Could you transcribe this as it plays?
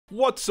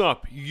What's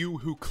up, you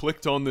who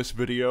clicked on this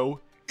video?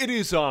 It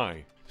is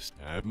I,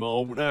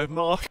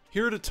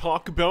 here to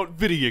talk about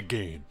video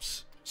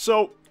games.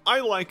 So,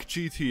 I like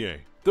GTA.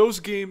 Those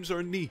games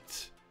are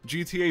neat.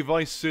 GTA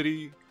Vice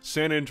City,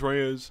 San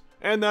Andreas,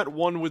 and that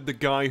one with the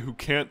guy who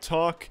can't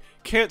talk,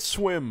 can't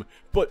swim,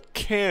 but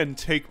can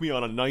take me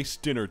on a nice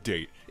dinner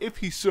date, if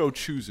he so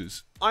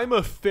chooses. I'm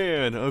a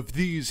fan of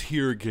these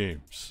here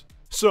games.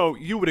 So,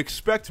 you would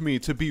expect me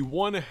to be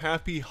one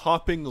happy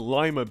hopping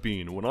lima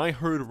bean when I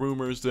heard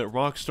rumors that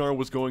Rockstar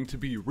was going to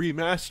be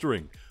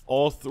remastering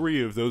all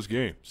three of those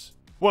games.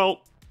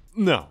 Well,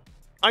 no.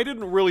 I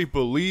didn't really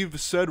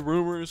believe said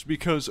rumors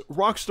because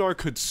Rockstar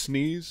could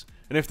sneeze,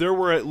 and if there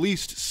were at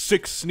least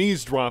 6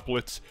 sneeze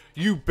droplets,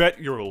 you bet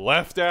your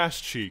left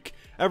ass cheek,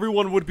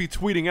 everyone would be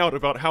tweeting out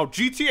about how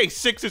GTA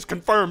 6 is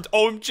confirmed,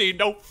 OMG,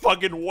 no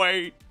fucking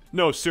way!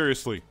 No,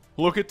 seriously.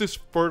 Look at this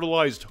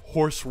fertilized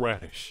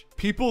horseradish.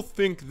 People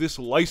think this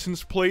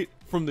license plate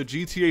from the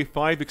GTA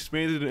 5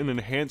 expanded and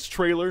enhanced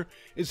trailer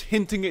is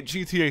hinting at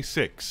GTA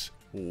 6.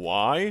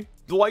 Why?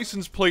 The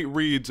license plate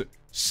reads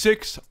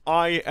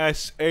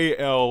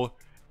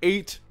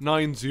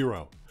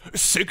 6ISAL890.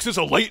 6 is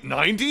a late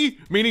 90?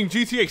 Meaning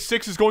GTA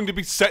 6 is going to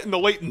be set in the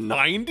late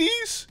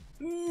 90s?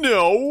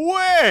 No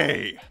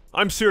way!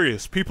 I'm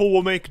serious, people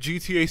will make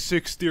GTA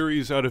 6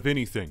 theories out of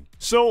anything.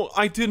 So,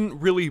 I didn't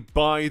really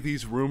buy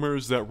these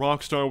rumors that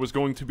Rockstar was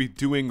going to be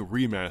doing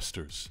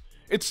remasters.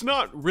 It's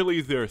not really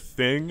their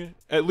thing,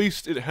 at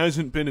least it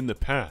hasn't been in the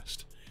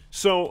past.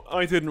 So,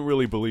 I didn't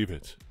really believe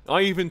it.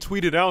 I even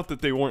tweeted out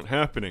that they weren't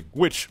happening,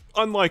 which,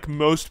 unlike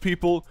most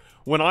people,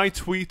 when I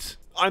tweet,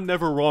 I'm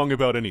never wrong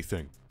about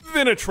anything.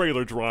 Then a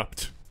trailer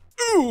dropped.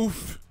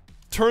 Oof!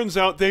 Turns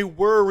out they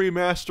were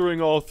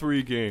remastering all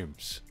 3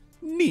 games.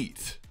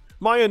 Neat.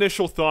 My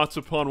initial thoughts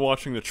upon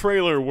watching the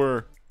trailer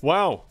were,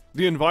 wow,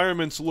 the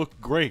environments look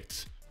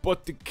great,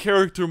 but the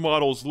character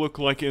models look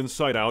like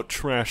inside-out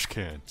trash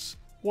cans.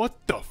 What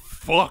the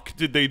fuck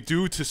did they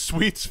do to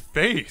Sweet's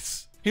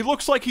face? He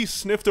looks like he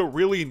sniffed a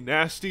really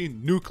nasty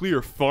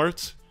nuclear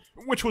fart,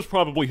 which was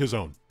probably his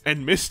own.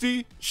 And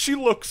Misty, she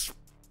looks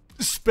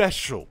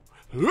special.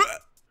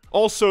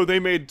 Also, they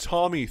made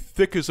Tommy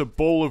thick as a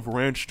bowl of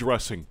ranch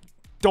dressing.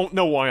 Don't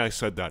know why I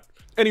said that.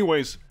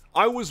 Anyways,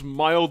 I was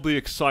mildly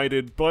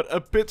excited, but a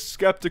bit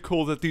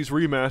skeptical that these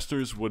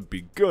remasters would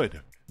be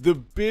good. The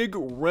big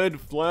red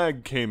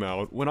flag came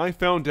out when I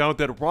found out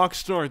that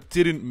Rockstar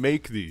didn't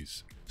make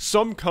these.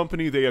 Some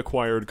company they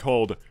acquired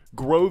called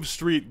Grove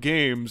Street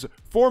Games,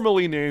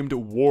 formerly named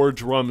War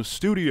Drum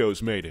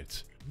Studios, made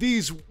it.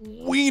 These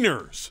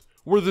wieners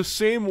were the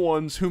same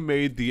ones who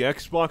made the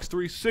Xbox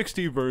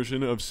 360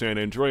 version of San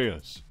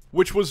Andreas,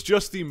 which was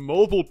just the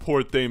mobile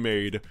port they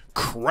made,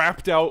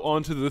 crapped out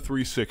onto the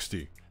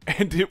 360.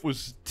 And it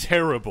was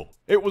terrible.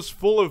 It was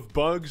full of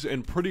bugs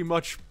and pretty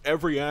much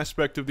every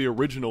aspect of the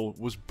original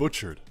was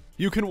butchered.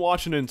 You can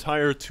watch an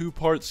entire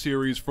 2-part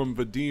series from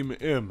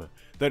Vadim M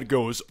that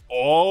goes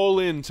all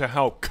into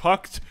how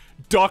cucked,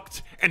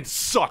 ducked, and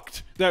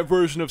sucked that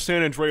version of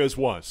San Andreas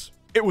was.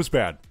 It was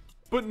bad.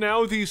 But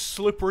now these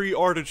slippery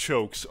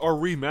artichokes are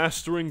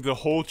remastering the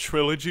whole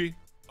trilogy?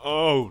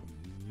 Oh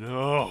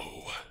no.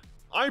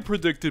 I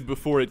predicted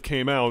before it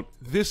came out,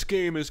 this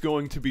game is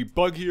going to be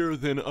buggier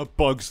than A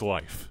Bug's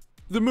Life.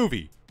 The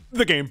movie.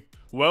 The game.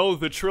 Well,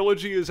 the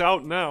trilogy is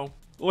out now.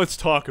 Let's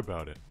talk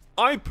about it.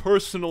 I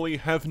personally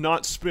have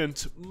not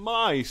spent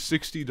my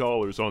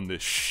 $60 on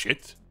this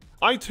shit.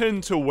 I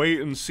tend to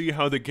wait and see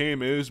how the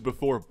game is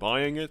before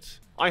buying it.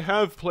 I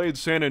have played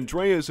San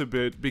Andreas a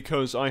bit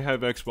because I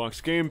have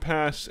Xbox Game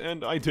Pass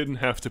and I didn't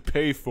have to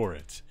pay for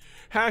it.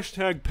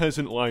 Hashtag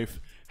peasant life.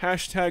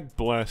 Hashtag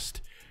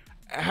blessed.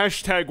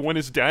 Hashtag when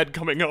is dad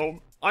coming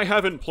home? I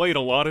haven't played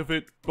a lot of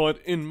it, but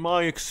in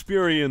my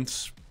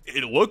experience,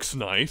 it looks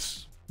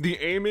nice. The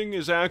aiming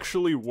is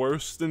actually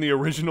worse than the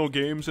original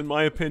games in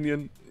my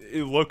opinion.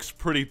 It looks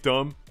pretty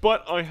dumb,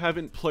 but I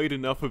haven't played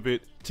enough of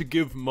it to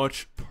give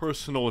much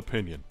personal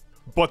opinion.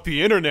 But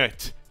the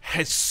internet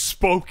has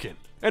spoken.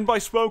 And by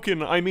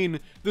spoken, I mean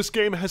this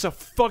game has a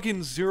fucking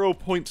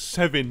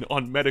 0.7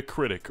 on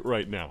Metacritic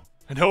right now.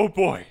 And oh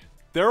boy.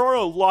 There are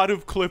a lot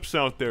of clips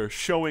out there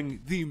showing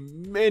the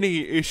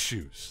many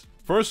issues.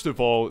 First of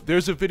all,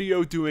 there's a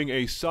video doing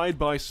a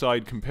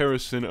side-by-side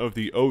comparison of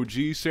the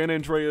OG San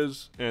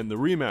Andreas and the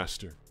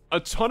remaster. A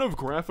ton of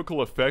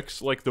graphical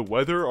effects like the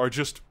weather are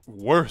just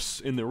worse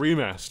in the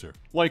remaster.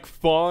 Like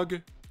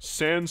fog,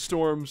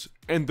 sandstorms,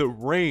 and the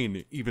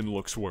rain even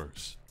looks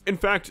worse. In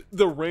fact,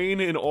 the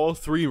rain in all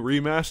 3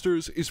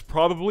 remasters is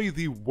probably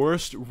the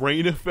worst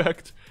rain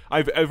effect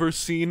I've ever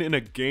seen in a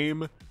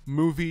game,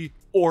 movie,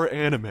 or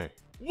anime.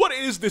 What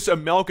is this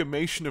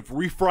amalgamation of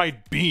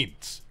refried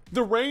beans?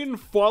 The rain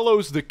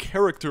follows the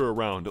character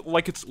around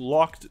like it's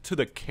locked to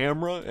the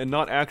camera and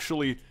not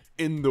actually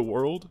in the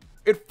world.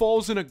 It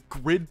falls in a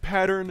grid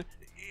pattern.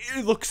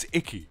 It looks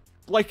icky.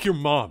 Like your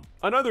mom.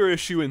 Another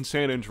issue in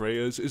San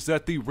Andreas is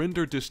that the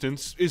render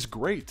distance is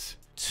great.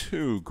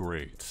 Too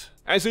great.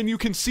 As in you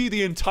can see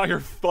the entire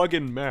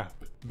fucking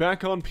map.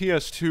 Back on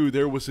PS2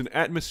 there was an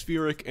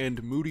atmospheric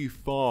and moody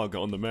fog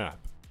on the map.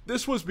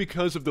 This was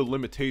because of the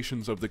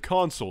limitations of the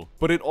console,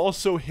 but it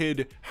also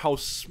hid how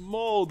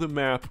small the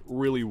map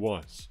really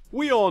was.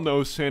 We all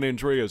know San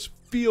Andreas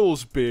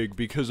feels big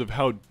because of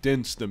how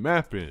dense the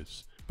map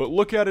is, but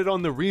look at it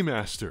on the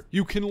remaster.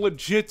 You can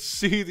legit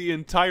see the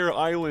entire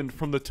island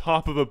from the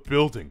top of a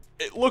building.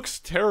 It looks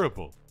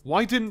terrible.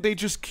 Why didn't they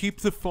just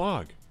keep the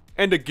fog?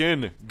 And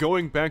again,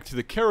 going back to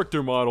the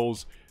character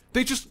models,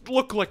 they just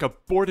look like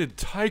aborted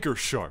tiger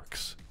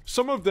sharks.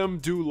 Some of them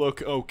do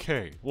look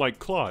okay, like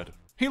Claude.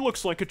 He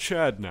looks like a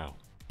Chad now.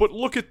 But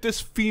look at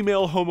this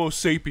female Homo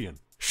sapien.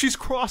 She's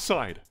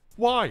cross-eyed.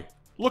 Why?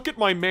 Look at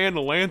my man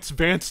Lance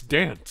Vance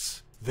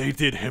Dance. They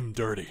did him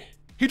dirty.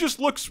 He just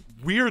looks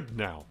weird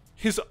now.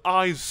 His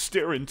eyes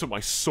stare into my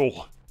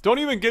soul. Don't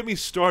even get me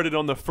started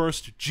on the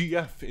first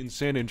GF in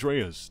San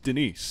Andreas,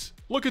 Denise.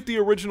 Look at the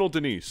original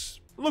Denise.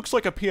 Looks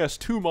like a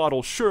PS2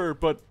 model, sure,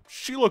 but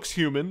she looks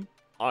human,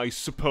 I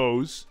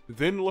suppose.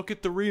 Then look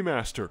at the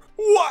remaster.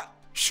 What?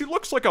 She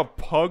looks like a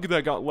pug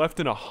that got left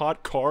in a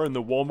hot car in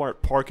the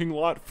Walmart parking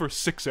lot for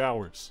 6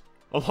 hours.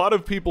 A lot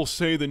of people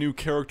say the new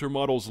character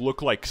models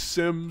look like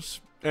Sims,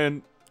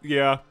 and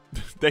yeah,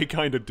 they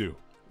kinda do.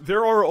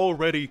 There are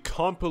already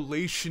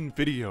compilation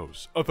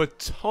videos of a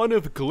ton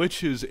of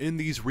glitches in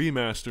these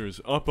remasters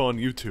up on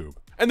YouTube,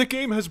 and the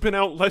game has been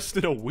out less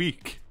than a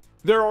week.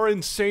 There are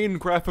insane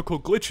graphical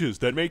glitches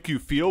that make you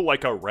feel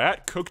like a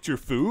rat cooked your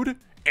food,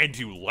 and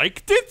you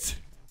liked it?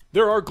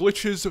 There are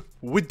glitches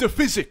with the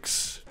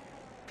physics.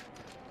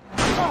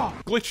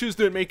 Glitches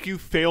that make you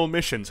fail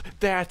missions.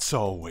 That's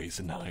always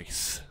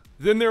nice.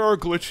 Then there are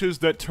glitches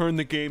that turn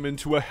the game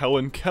into a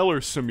Helen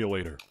Keller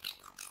simulator.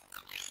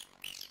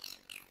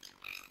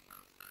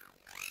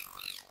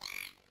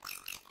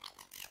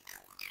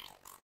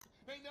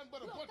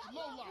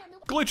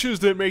 Glitches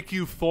that make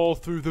you fall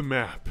through the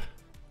map.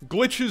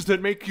 Glitches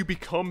that make you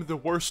become the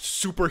worst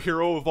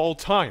superhero of all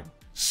time.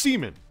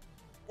 Seaman.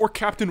 Or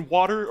Captain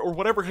Water, or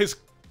whatever his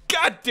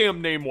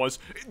goddamn name was.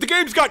 The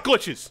game's got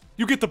glitches!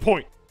 You get the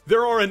point.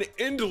 There are an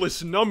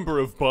endless number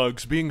of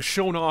bugs being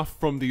shown off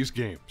from these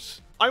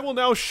games. I will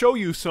now show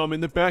you some in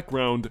the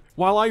background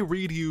while I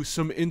read you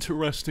some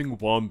interesting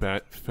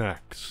wombat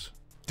facts.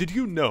 Did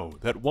you know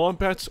that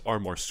wombats are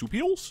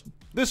marsupials?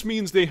 This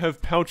means they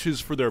have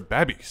pouches for their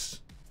babbies.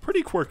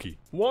 Pretty quirky.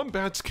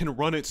 Wombats can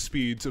run at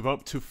speeds of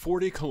up to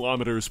 40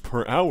 kilometers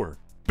per hour.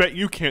 Bet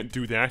you can't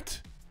do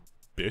that,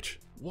 bitch.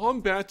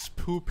 Wombats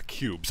poop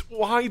cubes.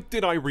 Why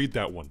did I read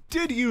that one?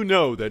 Did you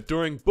know that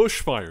during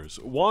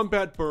bushfires,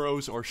 wombat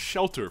burrows are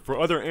shelter for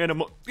other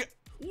animals?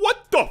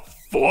 What the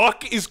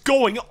fuck is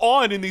going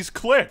on in these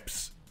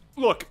clips?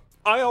 Look,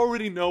 I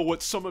already know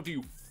what some of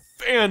you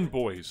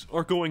fanboys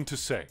are going to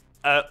say.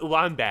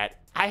 Wombat,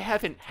 I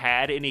haven't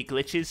had any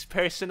glitches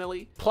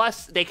personally.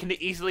 Plus, they can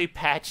easily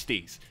patch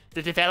these.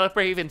 The developer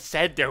even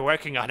said they're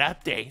working on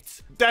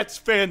updates. That's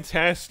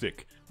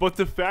fantastic. But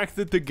the fact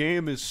that the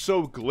game is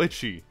so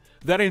glitchy,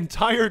 that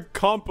entire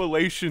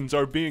compilations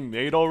are being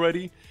made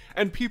already,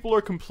 and people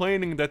are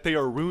complaining that they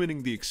are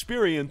ruining the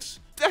experience,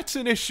 that's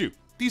an issue.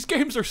 These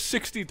games are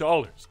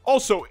 $60.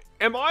 Also,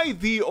 am I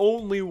the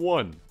only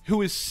one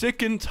who is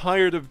sick and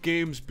tired of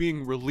games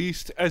being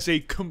released as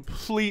a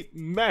complete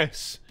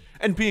mess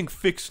and being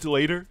fixed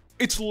later?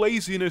 It's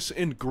laziness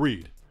and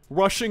greed.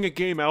 Rushing a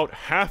game out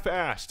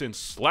half-assed and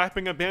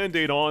slapping a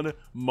band-aid on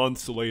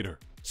months later.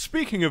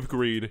 Speaking of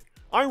greed,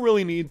 I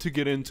really need to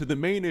get into the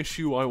main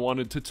issue I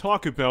wanted to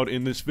talk about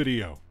in this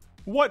video.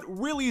 What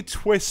really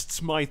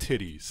twists my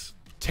titties?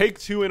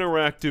 Take-Two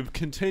Interactive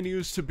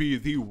continues to be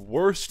the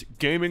worst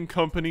gaming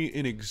company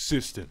in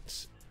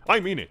existence. I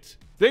mean it.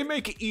 They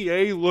make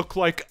EA look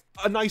like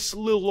a nice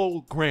little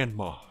old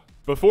grandma.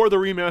 Before the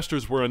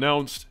remasters were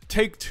announced,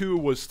 Take-Two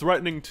was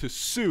threatening to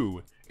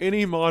sue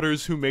any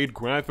modders who made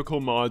graphical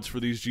mods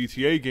for these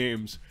GTA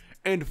games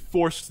and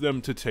forced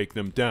them to take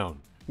them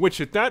down.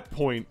 Which at that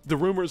point, the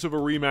rumors of a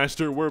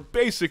remaster were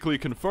basically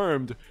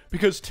confirmed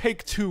because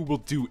Take-Two will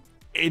do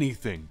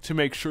anything to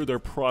make sure their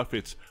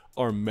profits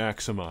are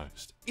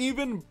maximized.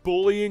 Even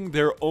bullying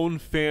their own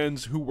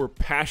fans who were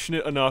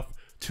passionate enough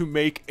to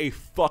make a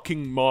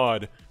fucking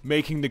mod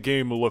making the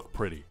game look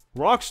pretty.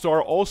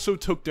 Rockstar also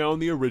took down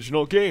the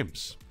original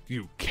games.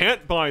 You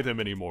can't buy them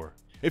anymore.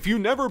 If you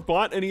never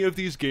bought any of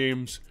these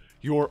games,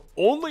 your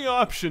only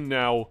option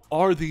now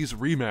are these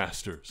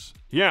remasters.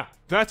 Yeah,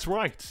 that's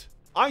right.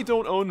 I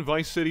don't own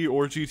Vice City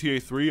or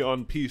GTA 3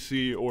 on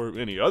PC or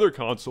any other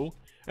console,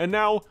 and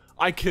now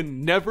I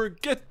can never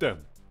get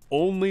them.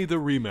 Only the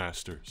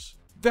remasters.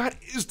 That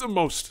is the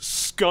most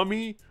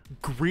scummy,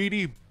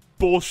 greedy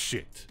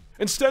bullshit.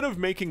 Instead of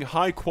making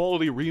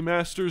high-quality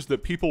remasters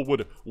that people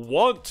would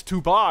want to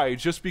buy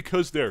just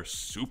because they're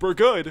super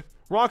good,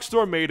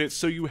 Rockstar made it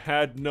so you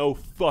had no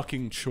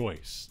fucking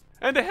choice.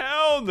 And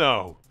hell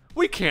no!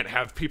 We can't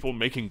have people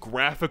making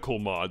graphical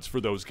mods for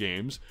those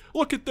games.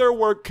 Look at their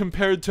work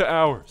compared to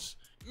ours.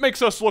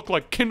 Makes us look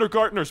like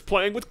kindergartners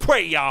playing with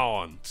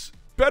crayons.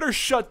 Better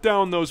shut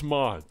down those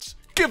mods.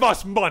 Give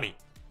us money!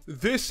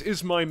 This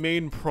is my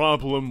main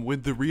problem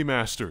with the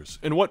remasters,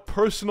 and what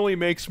personally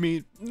makes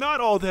me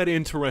not all that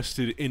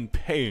interested in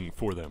paying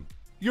for them.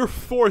 You're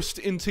forced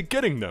into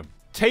getting them.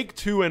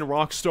 Take-Two and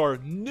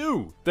Rockstar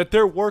knew that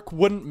their work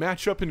wouldn't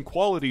match up in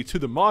quality to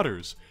the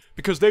modders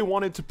because they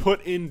wanted to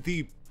put in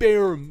the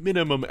bare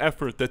minimum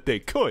effort that they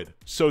could,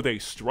 so they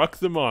struck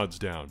the mods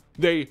down.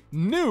 They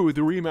knew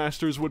the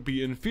remasters would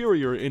be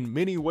inferior in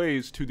many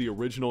ways to the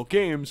original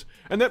games,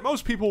 and that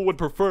most people would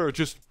prefer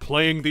just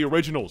playing the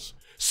originals.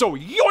 So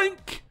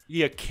yoink!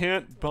 You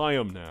can't buy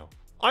them now.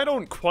 I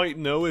don't quite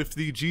know if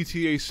the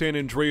GTA San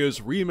Andreas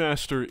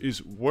remaster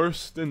is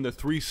worse than the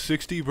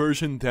 360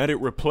 version that it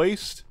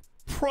replaced.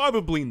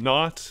 Probably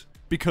not,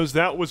 because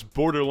that was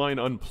borderline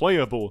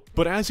unplayable,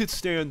 but as it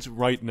stands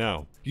right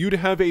now, you'd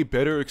have a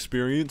better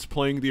experience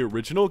playing the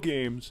original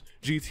games,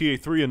 GTA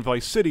 3 and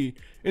Vice City,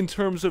 in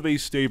terms of a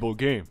stable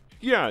game.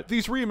 Yeah,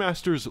 these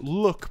remasters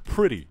look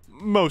pretty,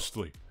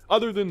 mostly,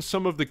 other than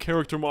some of the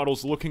character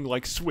models looking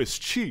like Swiss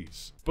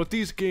cheese, but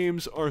these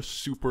games are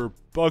super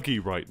buggy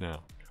right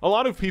now. A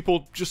lot of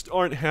people just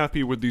aren't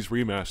happy with these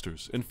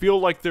remasters, and feel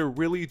like they're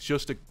really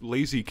just a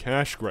lazy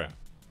cash grab.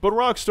 But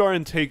Rockstar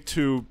and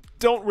Take-Two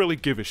don't really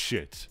give a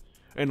shit,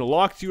 and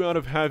locked you out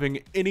of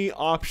having any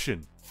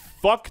option.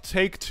 Fuck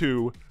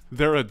Take-Two,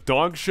 they're a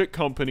dog shit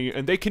company,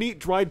 and they can eat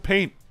dried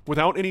paint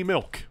without any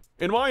milk.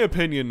 In my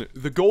opinion,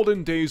 the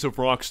golden days of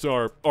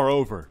Rockstar are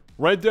over.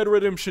 Red Dead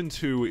Redemption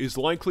 2 is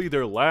likely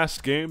their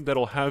last game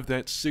that'll have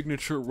that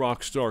signature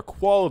Rockstar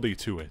quality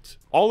to it.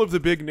 All of the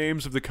big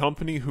names of the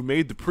company who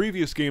made the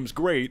previous games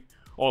great,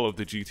 all of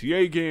the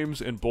GTA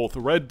games and both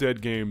Red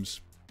Dead games,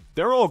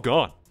 they're all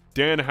gone.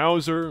 Dan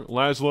Houser,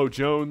 Laszlo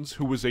Jones,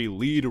 who was a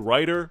lead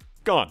writer,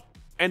 gone.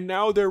 And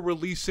now they're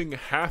releasing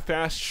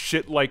half-assed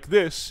shit like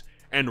this,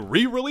 and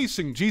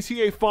re-releasing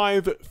GTA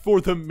 5 for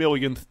the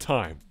millionth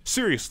time.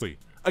 Seriously,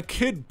 a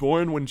kid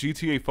born when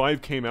GTA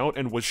 5 came out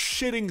and was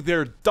shitting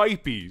their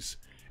diapers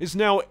is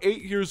now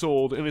 8 years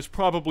old and is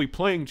probably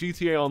playing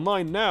GTA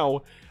Online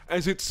now,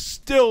 as it's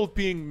still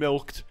being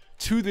milked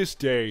to this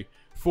day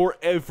for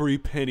every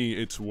penny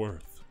it's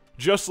worth.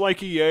 Just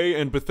like EA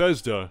and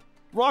Bethesda,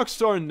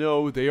 Rockstar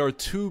know they are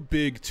too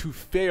big to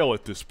fail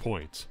at this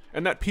point,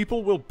 and that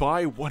people will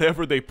buy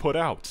whatever they put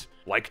out.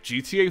 Like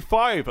GTA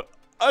 5,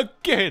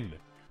 again,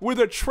 with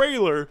a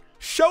trailer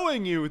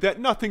showing you that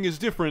nothing is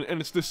different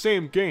and it's the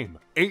same game.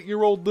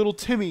 8-year-old little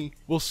Timmy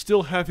will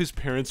still have his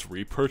parents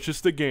repurchase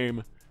the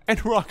game, and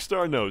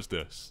Rockstar knows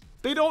this.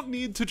 They don't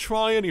need to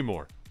try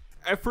anymore.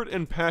 Effort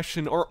and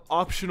passion are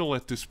optional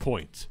at this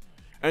point,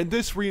 and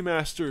this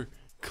remaster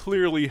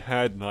clearly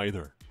had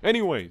neither.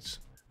 Anyways,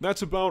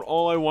 that's about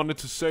all I wanted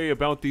to say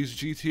about these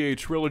GTA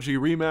Trilogy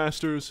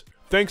remasters.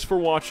 Thanks for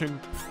watching,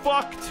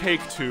 fuck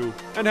Take-Two,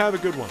 and have a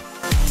good one.